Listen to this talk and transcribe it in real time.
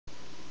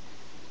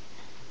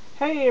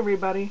Hey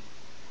everybody.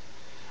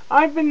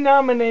 I've been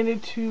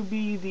nominated to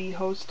be the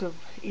host of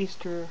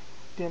Easter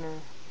dinner.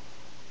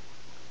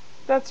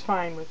 That's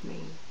fine with me.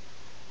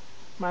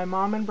 My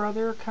mom and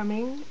brother are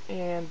coming,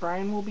 and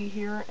Brian will be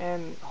here,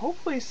 and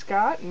hopefully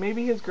Scott, and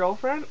maybe his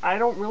girlfriend. I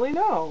don't really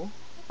know.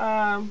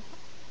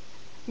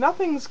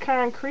 Nothing's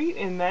concrete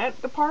in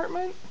that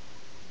department.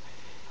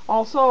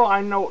 Also,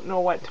 I don't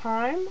know what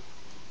time,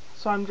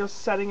 so I'm just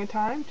setting a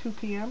time, 2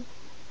 p.m.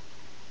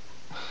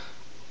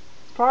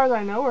 As far as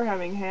I know, we're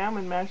having ham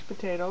and mashed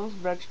potatoes,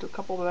 a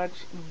couple of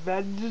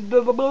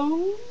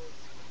vegetables.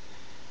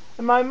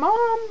 And my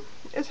mom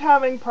is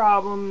having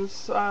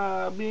problems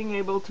being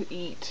able to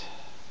eat.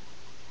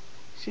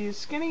 She's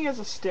skinny as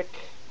a stick,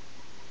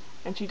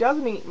 and she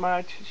doesn't eat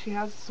much. She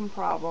has some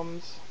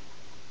problems.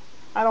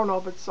 I don't know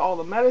if it's all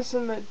the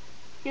medicine that,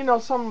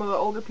 some of the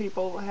older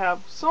people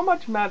have so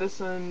much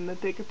medicine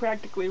that they could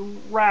practically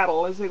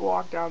rattle as they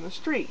walk down the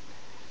street.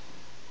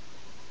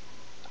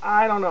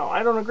 I don't know.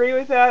 I don't agree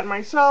with that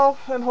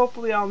myself, and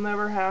hopefully I'll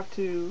never have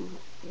to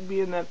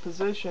be in that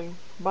position.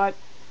 But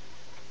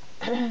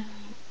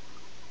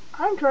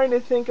I'm trying to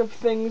think of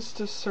things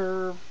to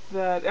serve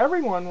that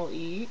everyone will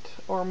eat,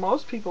 or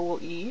most people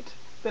will eat,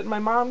 that my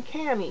mom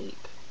can eat.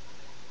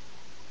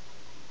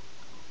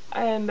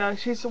 And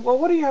she said, well,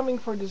 what are you having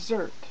for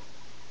dessert?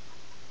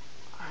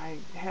 I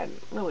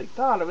hadn't really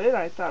thought of it.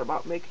 I thought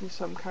about making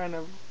some kind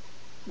of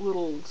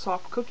little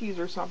soft cookies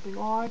or something.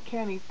 Oh, I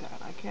can't eat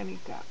that. I can't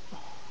eat that.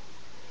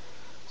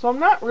 So I'm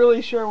not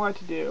really sure what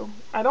to do.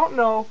 I don't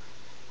know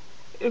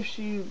if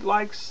she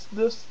likes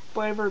this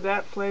flavor,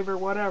 that flavor,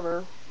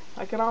 whatever.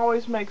 I can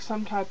always make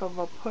some type of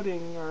a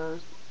pudding or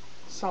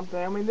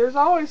something. I mean, there's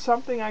always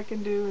something I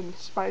can do and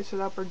spice it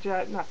up, or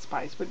not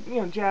spice, but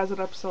jazz it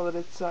up so that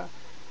it's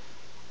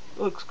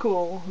looks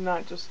cool,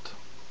 not just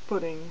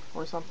pudding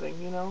or something.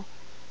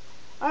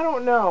 I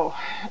don't know.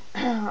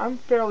 I'm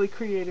fairly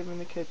creative in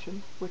the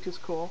kitchen, which is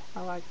cool.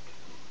 I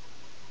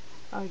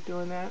like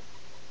doing that.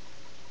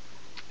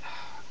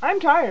 I'm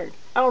tired.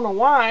 I don't know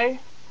why.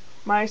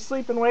 My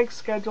sleep and wake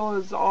schedule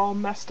is all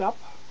messed up.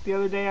 The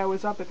other day I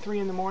was up at 3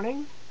 in the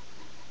morning.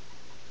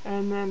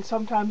 And then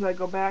sometimes I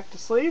go back to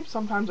sleep.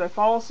 Sometimes I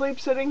fall asleep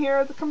sitting here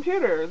at the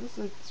computer.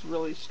 It's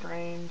really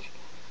strange.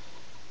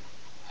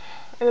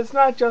 And it's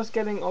not just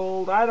getting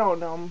old. I don't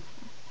know.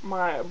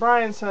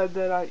 Brian said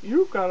that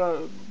you've got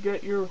to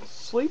get your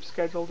sleep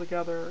schedule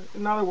together.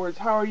 In other words,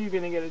 how are you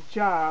going to get a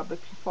job if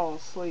you fall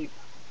asleep?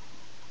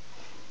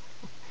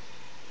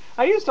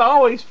 I used to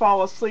always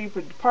fall asleep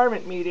at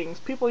department meetings.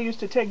 People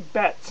used to take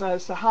bets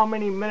as to how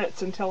many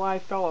minutes until I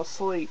fell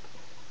asleep.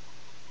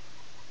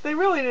 They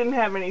really didn't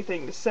have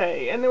anything to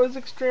say, and it was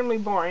extremely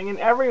boring, and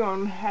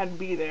everyone had to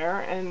be there,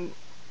 and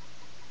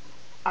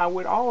I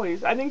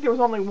think there was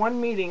only one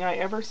meeting I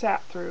ever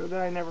sat through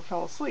that I never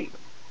fell asleep.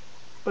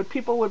 But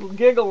people would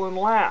giggle and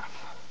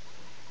laugh,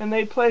 and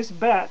they'd place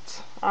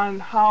bets on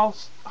how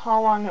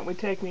long it would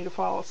take me to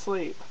fall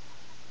asleep.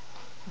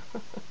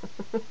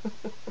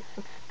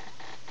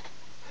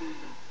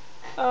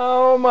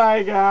 Oh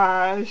my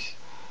gosh.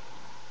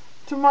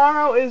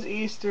 Tomorrow is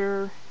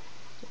Easter.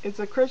 It's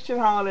a Christian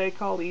holiday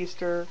called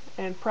Easter,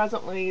 and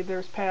presently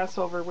there's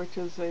Passover, which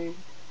is a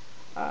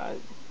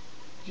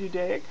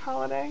Judaic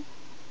holiday.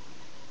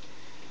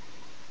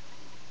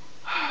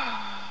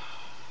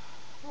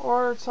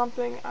 Or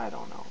something, I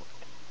don't know.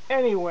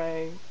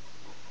 Anyway,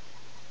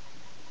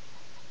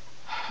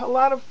 a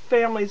lot of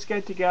families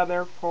get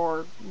together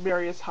for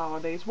various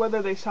holidays,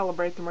 whether they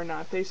celebrate them or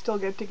not. They still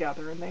get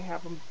together and they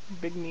have a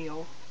big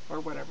meal or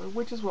whatever,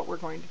 which is what we're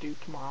going to do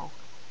tomorrow.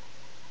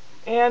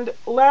 And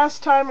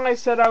last time I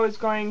said I was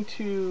going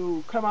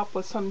to come up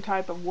with some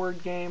type of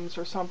word games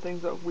or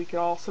something that we could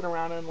all sit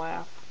around and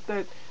laugh.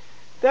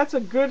 That's a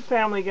good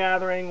family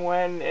gathering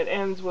when it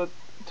ends with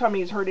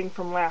tummies hurting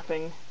from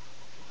laughing.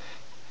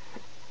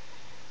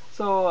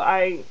 So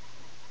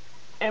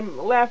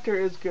laughter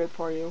is good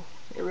for you.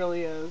 It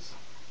really is.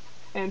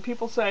 And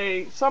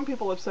some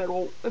people have said,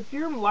 well, if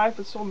your life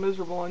is so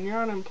miserable and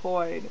you're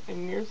unemployed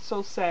and you're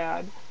so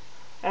sad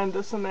and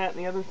this and that and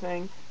the other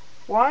thing,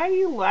 why do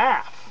you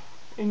laugh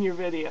in your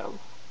video?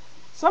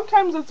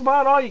 Sometimes it's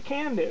about all you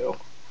can do,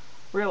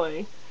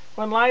 really.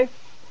 When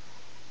life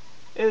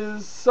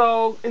is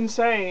so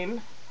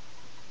insane,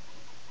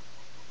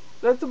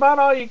 that's about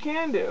all you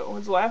can do,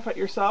 is laugh at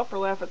yourself or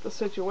laugh at the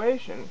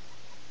situation.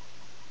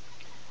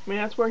 I mean,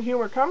 that's where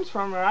humor comes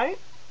from, right?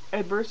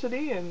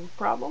 Adversity and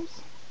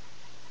problems.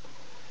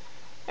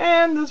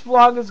 And this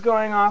vlog is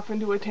going off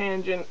into a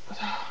tangent.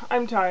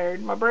 I'm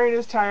tired. My brain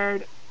is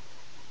tired.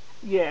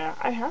 Yeah,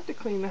 I have to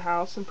clean the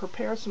house and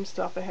prepare some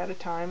stuff ahead of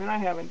time, and I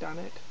haven't done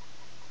it.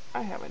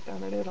 I haven't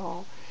done it at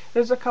all.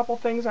 There's a couple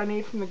things I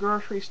need from the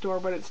grocery store,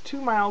 but it's 2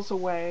 miles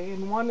away,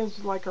 and one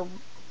is like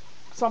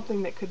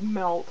something that could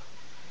melt.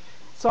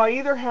 So I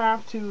either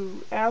have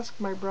to ask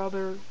my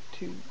brother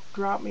to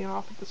drop me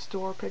off at the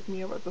store, pick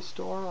me up at the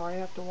store, or I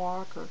have to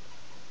walk, or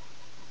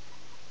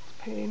it's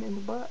a pain in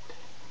the butt.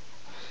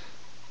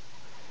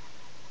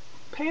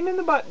 Pain in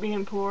the butt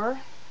being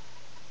poor.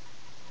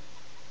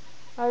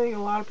 I think a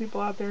lot of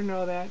people out there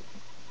know that.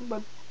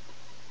 But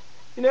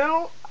You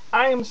know,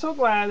 I am so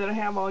glad that I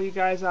have all you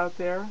guys out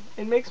there.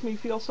 It makes me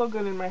feel so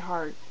good in my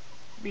heart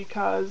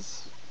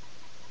because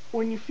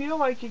when you feel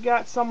like you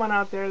got someone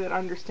out there that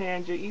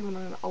understands you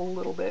even a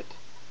little bit,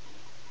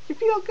 you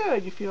feel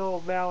good. You feel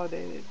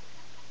validated.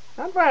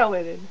 Not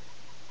violated,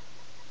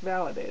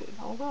 validated.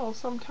 Although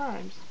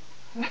sometimes.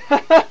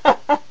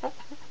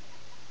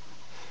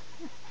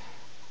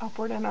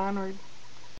 Upward and onward.